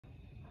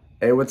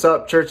Hey, what's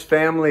up, church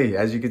family?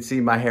 As you can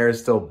see, my hair is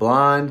still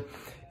blonde,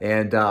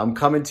 and I'm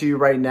coming to you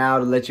right now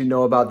to let you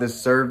know about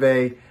this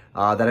survey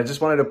that I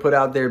just wanted to put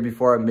out there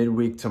before our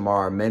midweek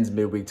tomorrow, men's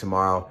midweek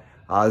tomorrow.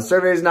 The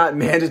survey is not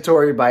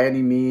mandatory by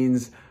any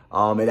means.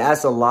 It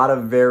asks a lot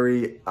of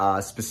very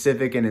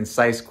specific and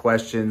concise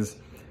questions.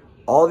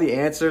 All the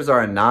answers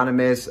are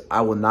anonymous.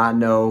 I will not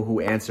know who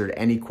answered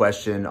any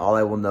question. All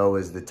I will know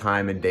is the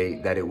time and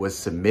date that it was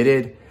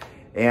submitted.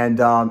 And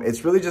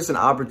it's really just an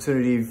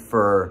opportunity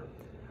for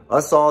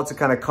us all to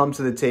kind of come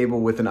to the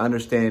table with an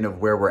understanding of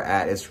where we're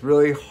at. It's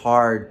really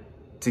hard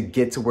to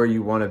get to where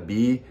you want to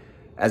be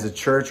as a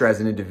church or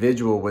as an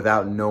individual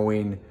without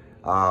knowing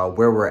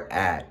where we're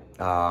at.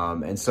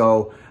 And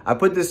so I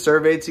put this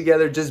survey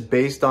together just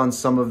based on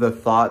some of the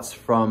thoughts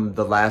from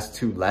the last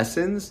two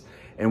lessons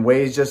and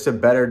ways just to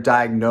better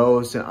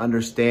diagnose and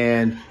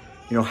understand,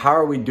 how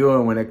are we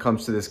doing when it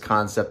comes to this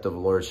concept of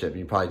lordship?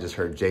 You probably just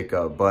heard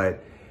Jacob,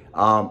 but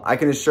I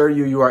can assure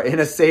you, you are in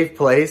a safe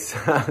place.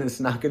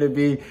 It's not going to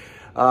be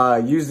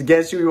used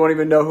against you. We won't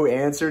even know who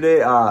answered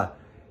it. I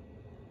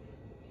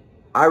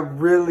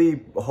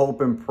really hope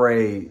and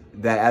pray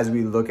that as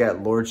we look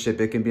at lordship,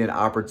 it can be an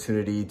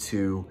opportunity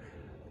to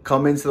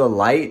come into the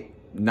light,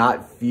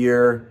 not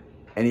fear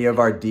any of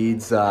our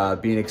deeds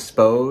being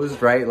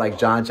exposed, right? Like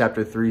John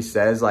chapter 3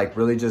 says, like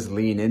really just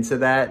lean into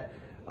that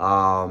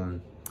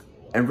and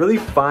really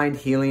find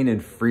healing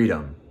and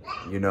freedom.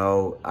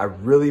 I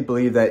really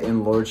believe that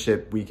in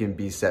lordship, we can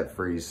be set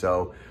free.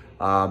 So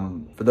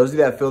for those of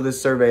you that fill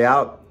this survey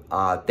out,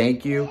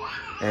 thank you.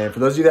 And for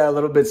those of you that are a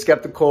little bit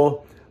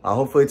skeptical,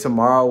 hopefully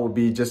tomorrow will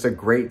be just a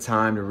great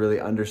time to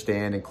really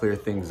understand and clear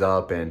things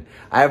up. And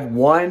I have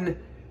one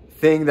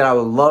thing that I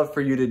would love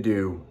for you to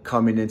do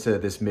coming into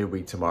this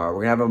midweek tomorrow.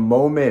 We're gonna have a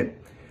moment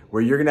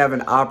where you're gonna have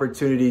an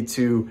opportunity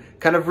to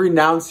kind of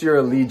renounce your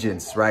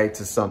allegiance, right,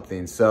 to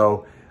something.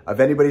 So if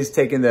anybody's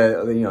taken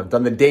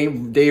done the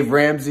Dave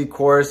Ramsey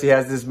course, he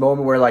has this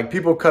moment where like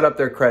people cut up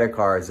their credit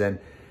cards, and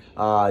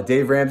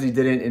Dave Ramsey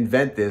didn't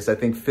invent this. I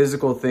think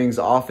physical things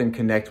often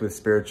connect with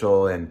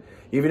spiritual, and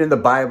even in the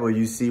Bible,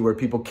 you see where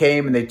people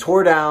came and they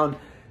tore down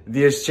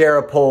the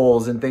Asherah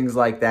poles and things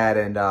like that.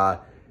 And I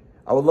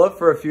would love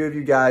for a few of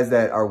you guys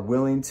that are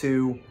willing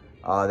to,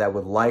 that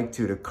would like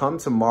to come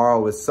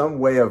tomorrow with some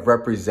way of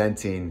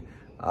representing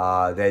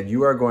that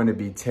you are going to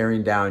be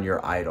tearing down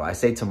your idol. I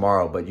say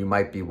tomorrow, but you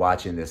might be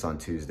watching this on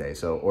Tuesday,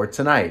 or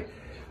tonight.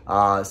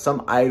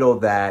 Some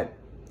idol that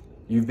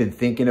you've been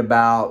thinking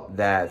about,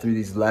 that through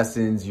these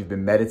lessons you've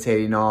been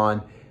meditating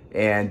on,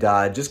 and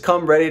just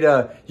come ready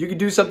to, you could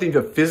do something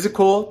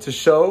physical to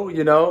show,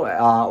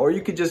 or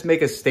you could just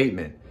make a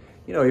statement,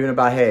 even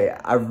about, hey,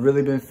 I've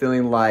really been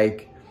feeling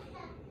like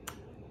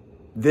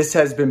this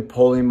has been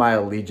pulling my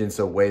allegiance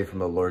away from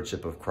the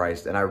lordship of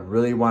Christ, and I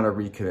really want to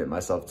recommit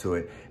myself to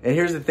it. And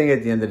here's the thing,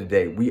 at the end of the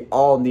day, we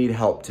all need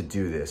help to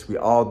do this. We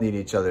all need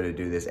each other to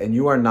do this, and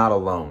you are not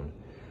alone.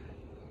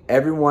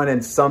 Everyone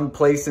in some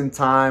place in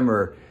time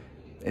or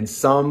in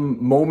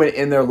some moment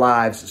in their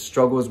lives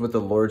struggles with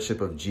the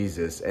lordship of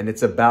Jesus. And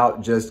it's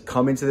about just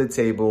coming to the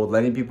table,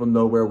 letting people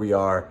know where we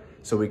are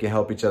so we can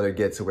help each other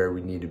get to where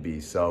we need to be.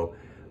 So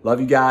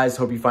love you guys.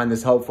 Hope you find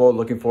this helpful.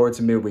 Looking forward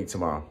to midweek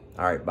tomorrow.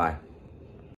 All right, bye.